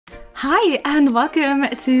Hi and welcome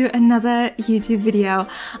to another YouTube video.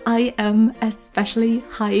 I am especially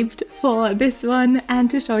hyped for this one and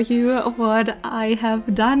to show you what I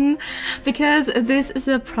have done, because this is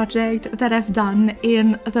a project that I've done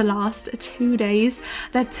in the last 2 days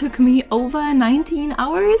that took me over 19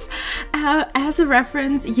 hours. As a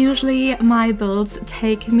reference, usually my builds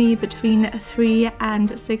take me between 3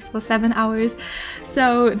 and 6 or 7 hours,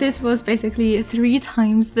 so this was basically 3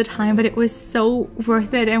 times the time, but it was so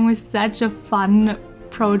worth it and was such a fun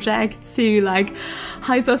project to like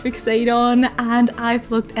hyperfixate on. And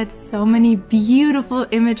I've looked at so many beautiful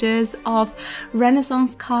images of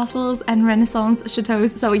Renaissance castles and Renaissance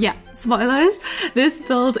chateaus. So yeah, spoilers, this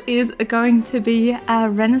build is going to be a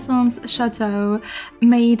Renaissance chateau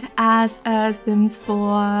made as a Sims 4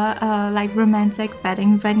 like romantic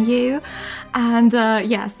wedding venue. And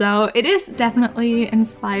yeah, so it is definitely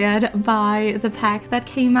inspired by the pack that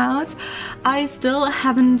came out. I still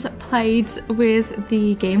haven't played with the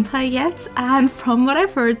gameplay yet, and from what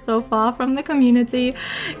I've heard so far from the community,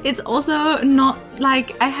 it's also not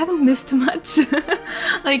like I haven't missed much.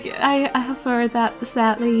 Like I have heard that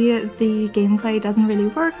sadly the gameplay doesn't really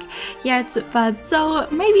work yet, but so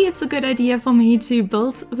maybe it's a good idea for me to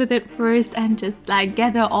build with it first and just like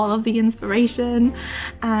gather all of the inspiration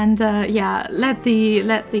and yeah, let the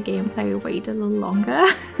gameplay wait a little longer.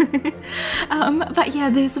 But yeah,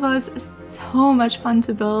 this was so much fun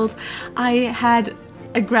to build. I had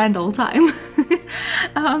a grand old time.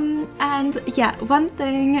 And yeah, one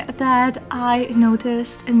thing that I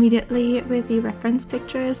noticed immediately with the reference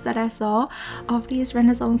pictures that I saw of these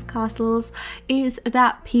Renaissance castles is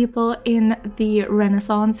that people in the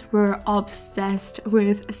Renaissance were obsessed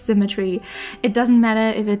with symmetry. It doesn't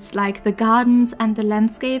matter if it's like the gardens and the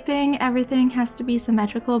landscaping, everything has to be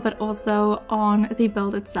symmetrical, but also on the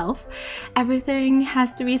build itself, everything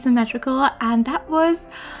has to be symmetrical. And that was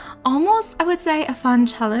almost, I would say, a fun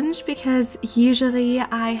challenge, because usually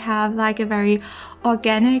I have like a very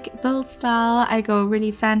organic build style. I go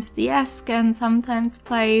really fantasy-esque and sometimes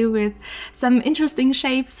play with some interesting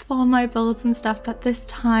shapes for my builds and stuff, but this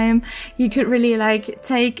time you could really like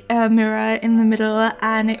take a mirror in the middle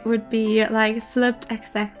and it would be like flipped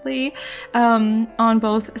exactly on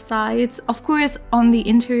both sides. Of course, on the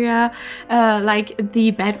interior, like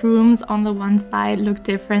the bedrooms on the one side look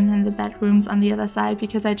different than the bedrooms on the other side,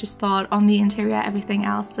 because I just thought on the interior everything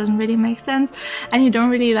else doesn't really make sense and you don't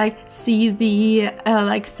really like see the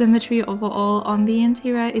like symmetry overall on the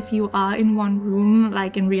interior if you are in one room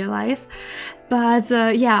like in real life. But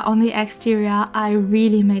yeah, on the exterior I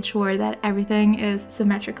really made sure that everything is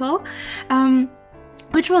symmetrical,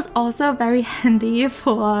 which was also very handy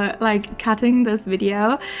for like cutting this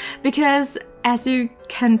video, because as you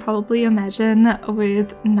can probably imagine,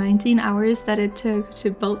 with 19 hours that it took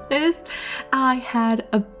to build this, I had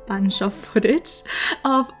a bunch of footage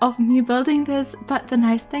of me building this. But the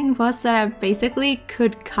nice thing was that I basically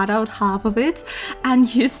could cut out half of it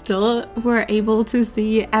and you still were able to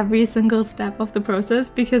see every single step of the process,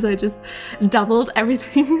 because I just doubled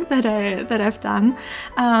everything that I've done.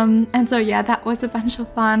 And so yeah, that was a bunch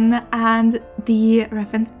of fun. And the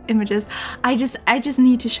reference images, I just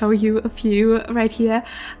need to show you a few right here,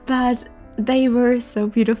 but they were so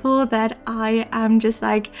beautiful that I am just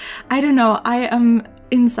like, I don't know, I am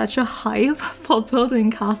in such a hype for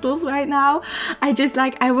building castles right now. I just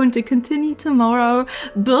like, I want to continue tomorrow,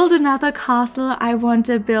 build another castle. I want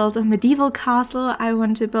to build a medieval castle. I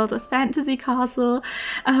want to build a fantasy castle.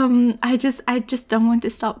 I just don't want to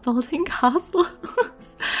stop building castles.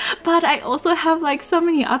 But I also have like so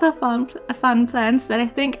many other fun plans that I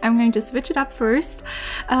think I'm going to switch it up first,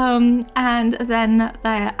 and then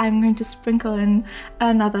I'm going to sprinkle in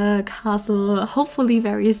another castle hopefully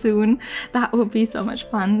very soon. That would be so much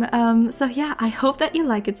fun. So yeah, I hope that you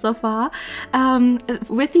like it so far.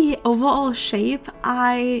 With the overall shape,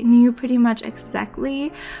 I knew pretty much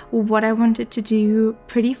exactly what I wanted to do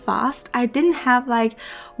pretty fast. I didn't have like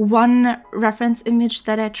one reference image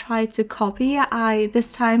that I tried to copy.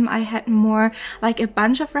 This time I had more like a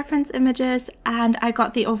bunch of reference images and I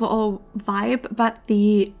got the overall vibe, but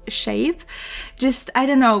the shape just, I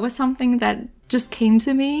don't know, was something that just came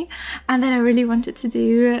to me and that I really wanted to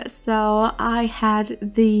do. So I had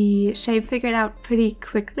the shape figured out pretty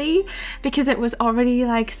quickly because it was already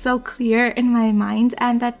like so clear in my mind,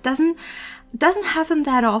 and that doesn't doesn't happen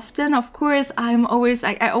that often. Of course, I'm always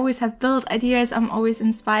like, I always have build ideas, I'm always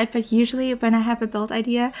inspired, but usually when I have a build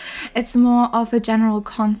idea, it's more of a general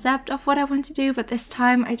concept of what I want to do. But this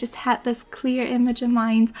time I just had this clear image in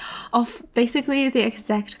mind of basically the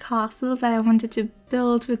exact castle that I wanted to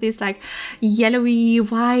build, with this like yellowy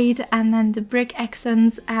white and then the brick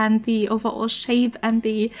accents and the overall shape and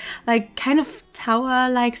the like kind of tower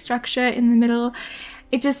like structure in the middle.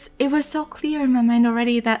 It was so clear in my mind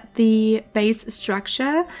already that the base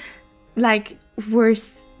structure like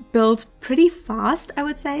was built pretty fast, I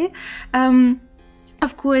would say.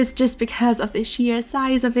 Of course, just because of the sheer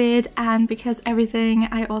size of it, and because everything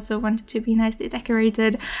I also wanted to be nicely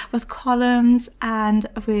decorated with columns and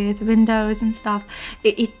with windows and stuff,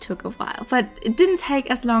 it took a while, but it didn't take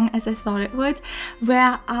as long as I thought it would.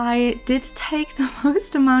 Where I did take the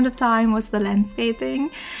most amount of time was the landscaping,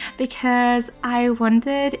 because I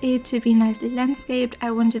wanted it to be nicely landscaped. I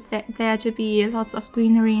wanted there to be lots of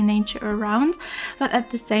greenery and nature around, but at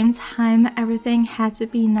the same time everything had to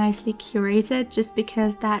be nicely curated, just because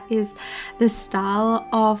that is the style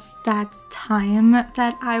of that time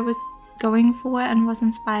that I was going for and was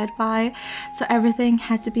inspired by. So everything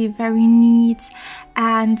had to be very neat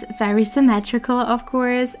and very symmetrical, of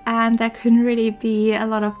course, and there couldn't really be a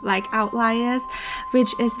lot of like outliers, which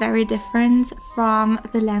is very different from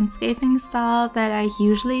the landscaping style that I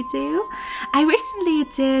usually do. I recently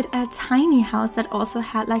did a tiny house that also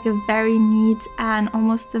had like a very neat and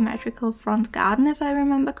almost symmetrical front garden, if I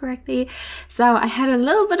remember correctly. So I had a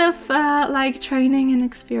little bit of like training and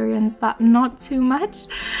experience, but not too much.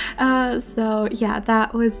 So yeah,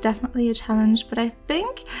 that was definitely a challenge, but I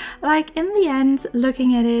think like in the end,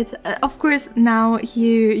 looking at it, of course now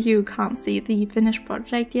you can't see the finished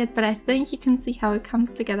project yet, but I think you can see how it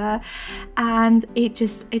comes together, and it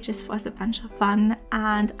just was a bunch of fun,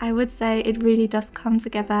 and I would say it really does come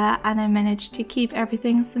together, and I managed to keep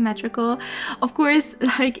everything symmetrical. Of course,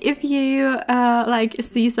 like if you like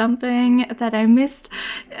see something that I missed,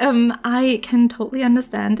 I can totally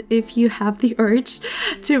understand if you have the urge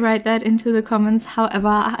to write that into the comments. However,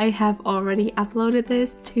 I have already uploaded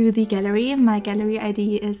this to the gallery. My gallery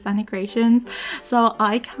ID is SunnyCreations, so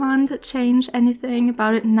I can't change anything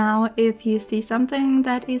about it now if you see something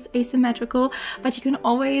that is asymmetrical, but you can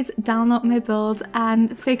always download my build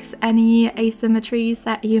and fix any asymmetries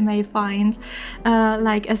that you may find.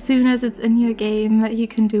 Like as soon as it's in your game, you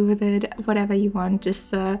can do with it whatever you want.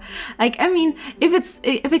 Just like, I mean,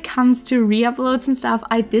 if it comes to re-uploads and stuff,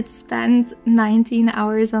 I did spend 19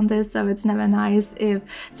 hours on this, so it's never nice if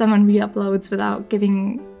someone re-uploads without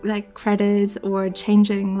giving like credit or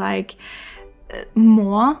changing like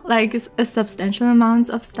more, like a substantial amounts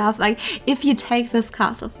of stuff. Like if you take this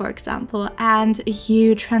castle, for example, and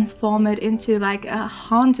you transform it into like a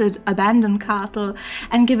haunted abandoned castle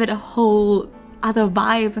and give it a whole other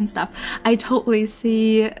vibe and stuff, I totally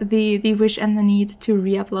see the wish and the need to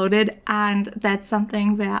re-upload it, and that's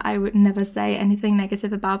something where I would never say anything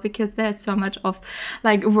negative about, because there's so much of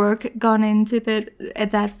like work gone into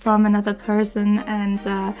that from another person, and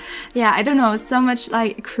yeah, I don't know, so much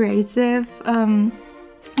like creative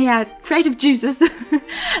juices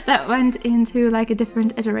that went into like a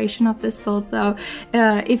different iteration of this build. So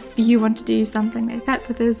if you want to do something like that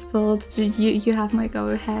with this build, you have my go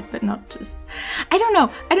ahead, but not just, I don't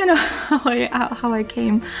know how I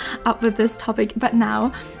came up with this topic. But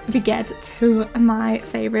now we get to my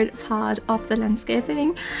favorite part of the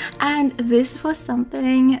landscaping, and this was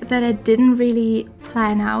something that I didn't really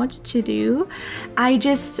plan out to do. I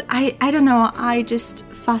don't know, I just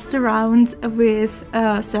fussed around with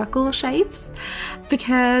circle shapes,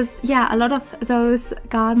 because yeah, a lot of those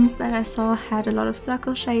gardens that I saw had a lot of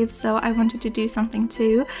circle shapes, so I wanted to do something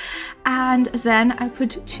too. And then I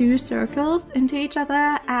put two circles into each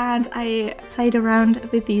other, and I played around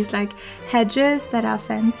with these like hedges that are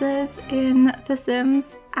fences in The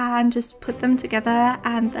Sims, and just put them together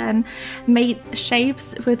and then made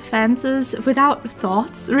shapes with fences without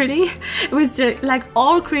thoughts, really. It was just like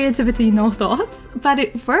all creativity, no thoughts, but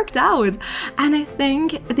it worked out, and I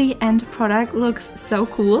think the end product looks so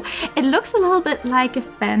cool. It looks a little bit like a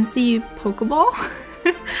fancy Pokeball.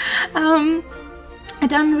 I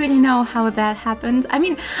don't really know how that happened. I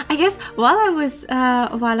mean, I guess while I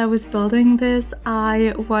was building this,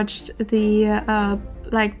 I watched the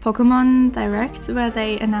like Pokemon Direct where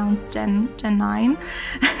they announced Gen 9.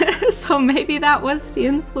 So maybe that was the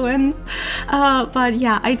influence. But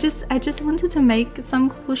yeah, I just wanted to make some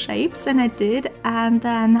cool shapes, and I did, and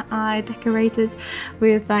then I decorated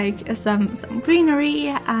with like some greenery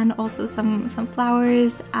and also some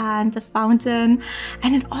flowers and a fountain,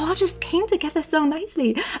 and it all just came together so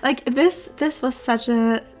nicely. Like this was such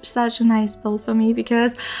a nice build for me,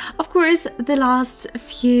 because of course the last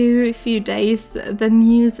few days, the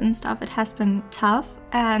news and stuff, it has been tough,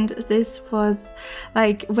 and this was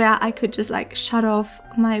like where I could just like shut off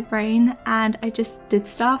my brain, and I just did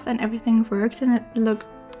stuff and everything worked and it looked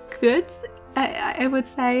good, I would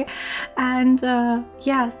say. And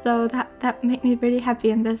yeah, so that made me really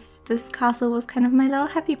happy, and this castle was kind of my little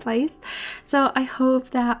happy place. So I hope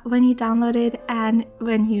that when you download it and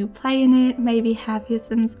when you play in it, maybe have your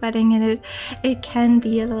Sims wedding in it, it can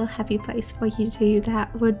be a little happy place for you too.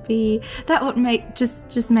 That would make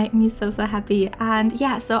just make me so happy. And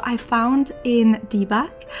yeah, so I found in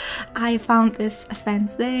debug, I found this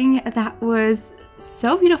fencing that was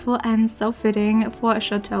so beautiful and so fitting for a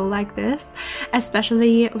chateau like this,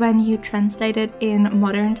 especially when you translate it in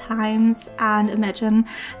modern times and imagine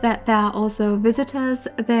that there are also visitors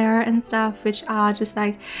there and stuff, which are just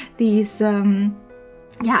like these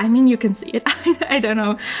yeah, I mean, you can see it. I don't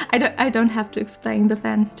know. I don't have to explain the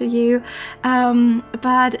fence to you.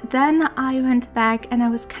 But then I went back and I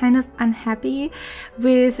was kind of unhappy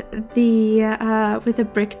with the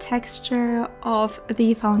brick texture of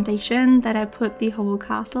the foundation that I put the whole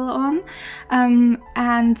castle on.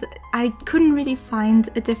 And I couldn't really find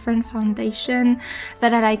a different foundation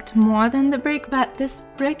that I liked more than the brick, but this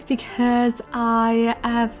brick, because I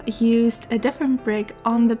have used a different brick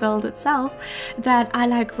on the build itself that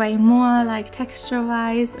I like way more, like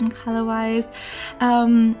texture-wise and color-wise.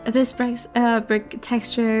 This brick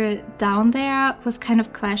texture down there was kind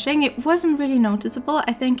of clashing. It wasn't really noticeable.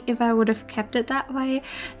 I think if I would have kept it that way,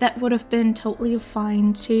 that would have been totally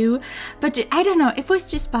fine too. But I don't know, it was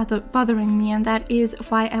just bothering me, and that is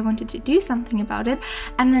why I wanted to do something about it.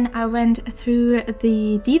 And then I went through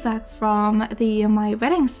the debug from the My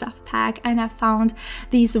Wedding Stuff pack, and I found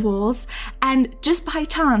these walls, and just by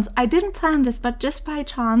chance, I didn't plan this, but just by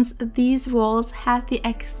chance, these walls had the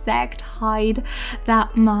exact height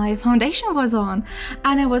that my foundation was on.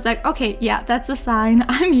 And I was like, okay, yeah, that's a sign,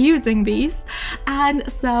 I'm using these.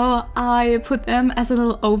 And so I put them as a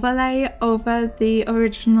little overlay over the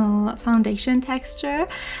original foundation texture,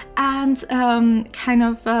 and kind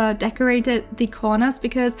of decorated the corners,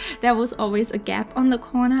 because there was always a gap on the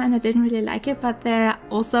corner and I didn't really like it. But there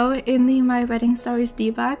also in the My Wedding Stories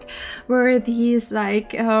debug were these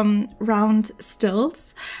like round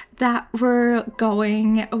stilts that were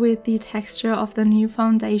going with the texture of the new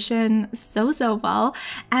foundation so well,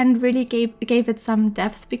 and really gave it some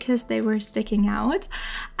depth because they were sticking out,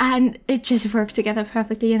 and it just worked together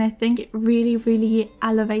perfectly. And I think it really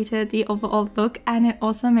elevated the overall look, and it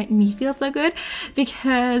also made me feel so good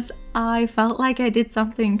because I felt like I did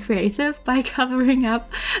something creative by covering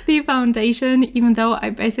up the foundation, even though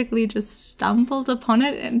I basically just stumbled upon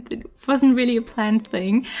it and it wasn't really a planned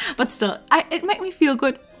thing. But still, it made me feel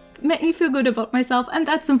good. Made me feel good about myself, and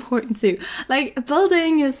that's important too. Like,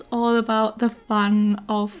 building is all about the fun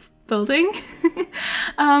of building.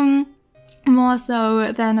 More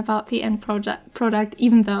so than about the end product,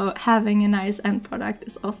 even though having a nice end product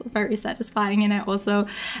is also very satisfying. And I also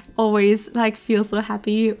always like feel so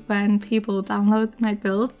happy when people download my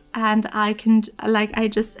builds, and I can like, I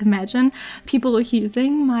just imagine people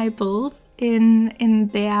using my builds in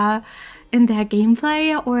their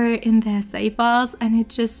gameplay or in their save files, and it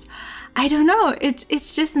just, I don't know,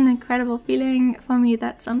 it's just an incredible feeling for me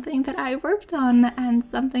that something that I worked on and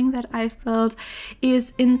something that I've built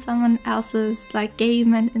is in someone else's like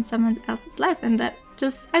game and in someone else's life, and that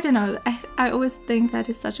just, I don't know, I always think that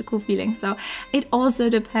is such a cool feeling. So it also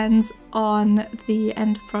depends on the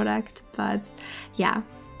end product, but yeah.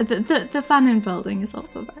 The fun in building is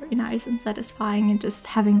also very nice and satisfying, and just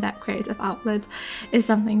having that creative outlet is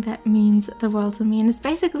something that means the world to me, and it's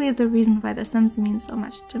basically the reason why The Sims means so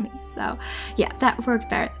much to me. So yeah, that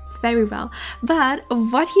worked very well. But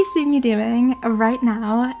what you see me doing right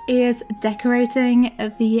now is decorating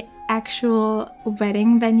the actual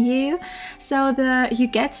wedding venue. So you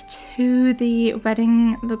get to the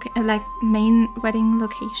wedding main wedding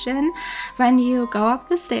location when you go up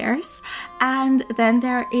the stairs, and then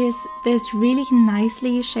there is this really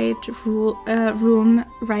nicely shaped room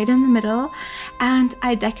right in the middle, and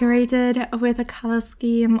I decorated with a color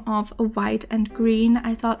scheme of white and green.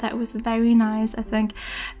 I thought that was very nice. I think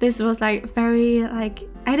this was like very, like,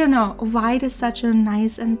 I don't know, white is such a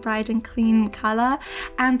nice and bright and clean color,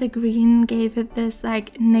 and the green gave it this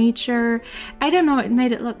like nature, I don't know, it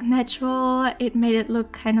made it look natural, it made it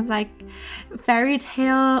look kind of like fairy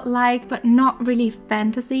tale like, but not really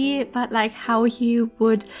fantasy, but like how you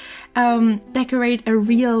would decorate a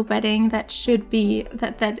real wedding that should be,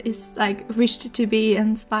 that is like wished to be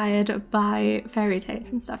inspired by fairy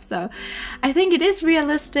tales and stuff. So I think it is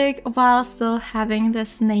realistic while still having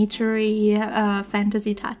this naturey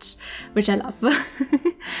fantasy touch, which I love.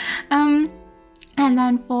 And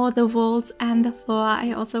then for the walls and the floor,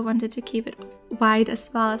 I also wanted to keep it white as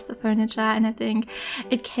well as the furniture, and I think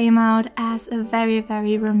it came out as a very,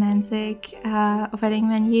 very romantic wedding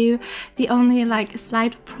venue. The only like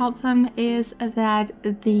slight problem is that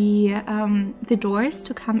the doors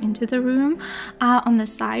to come into the room are on the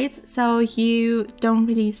sides, so you don't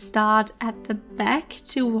really start at the back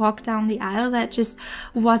to walk down the aisle. That just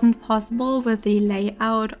wasn't possible with the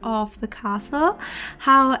layout of the castle.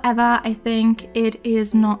 However, I think it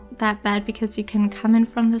is not that bad because you can come in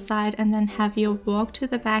from the side and then have your walk to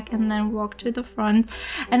the back and then walk to the front,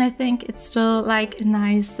 and I think it's still like a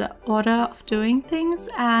nice order of doing things,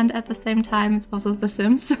 and at the same time it's also The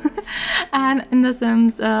Sims. And in The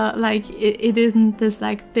Sims like it isn't this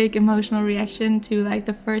like big emotional reaction to like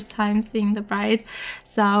the first time seeing the bride,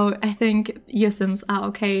 so I think your Sims are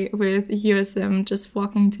okay with your Sim just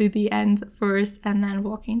walking to the end first and then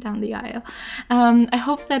walking down the aisle. I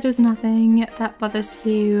hope that is nothing that bothers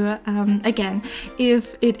you. Again,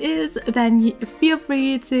 if it is, then feel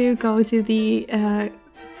free to go to the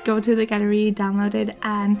gallery, download it,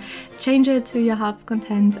 and change it to your heart's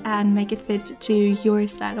content and make it fit to your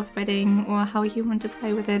style of wedding or how you want to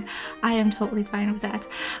play with it. I am totally fine with that.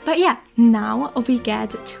 But yeah, now we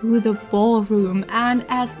get to the ballroom, and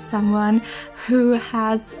as someone who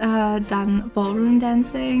has done ballroom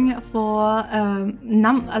dancing for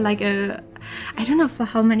I don't know for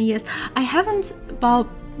how many years. I haven't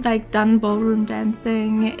done ballroom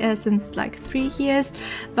dancing since like 3 years,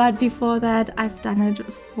 but before that I've done it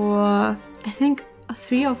for I think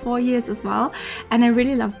 3 or 4 years as well, and I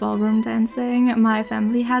really love ballroom dancing. My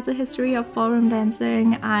family has a history of ballroom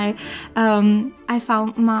dancing. I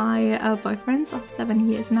found my boyfriends of 7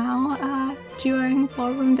 years now during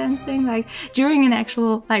ballroom dancing, like during an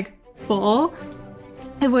actual like ball.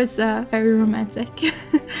 It was very romantic.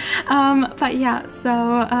 But yeah, so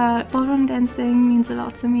ballroom dancing means a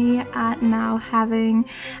lot to me, and now having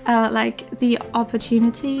like the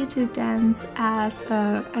opportunity to dance as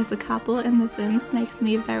a couple in The Sims makes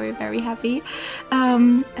me very, very happy.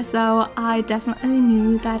 So I definitely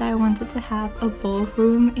knew that I wanted to have a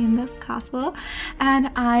ballroom in this castle,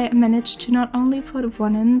 and I managed to not only put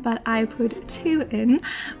one in, but I put 2 in.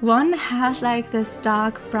 One has like this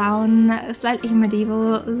dark brown, slightly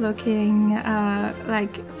medieval looking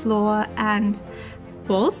like floor and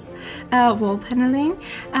walls, wall paneling,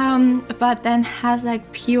 but then has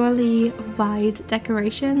like purely white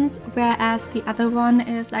decorations, whereas the other one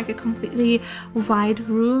is like a completely white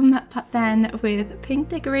room but then with pink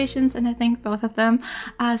decorations, and I think both of them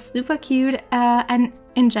are super cute. And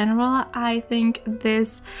in general, I think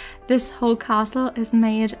this whole castle is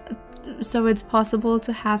made so it's possible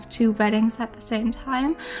to have 2 weddings at the same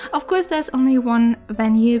time. Of course, there's only one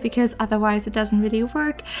venue because otherwise it doesn't really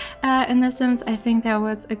work. In The Sims, I think there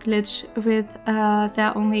was a glitch with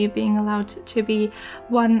there only being allowed to be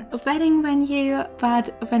one wedding venue, but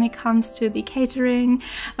when it comes to the catering,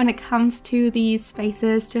 when it comes to the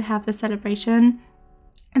spaces to have the celebration,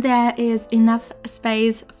 there is enough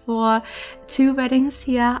space for 2 weddings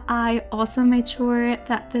here. I also made sure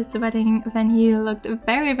that this wedding venue looked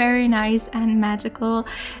very, very nice and magical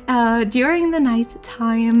during the night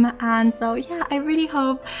time, and so yeah, I really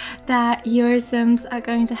hope that your Sims are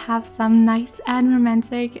going to have some nice and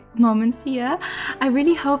romantic moments here. I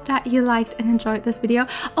really hope that you liked and enjoyed this video.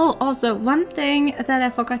 Oh, also one thing that I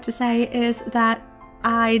forgot to say is that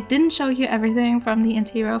I didn't show you everything from the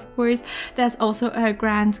interior, of course. There's also a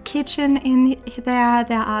grand kitchen in there.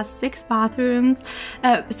 There are 6 bathrooms,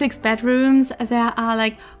 6 bedrooms. There are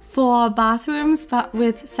like 4 bathrooms, but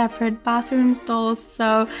with separate bathroom stalls.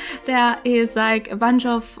 So there is like a bunch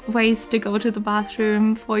of ways to go to the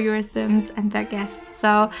bathroom for your Sims and their guests.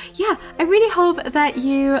 So yeah, I really hope that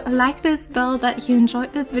you like this build, that you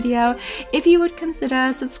enjoyed this video. If you would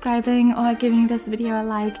consider subscribing or giving this video a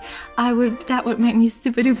like, that would make me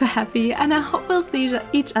super duper happy, and I hope we'll see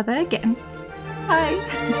each other again.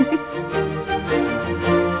 Bye!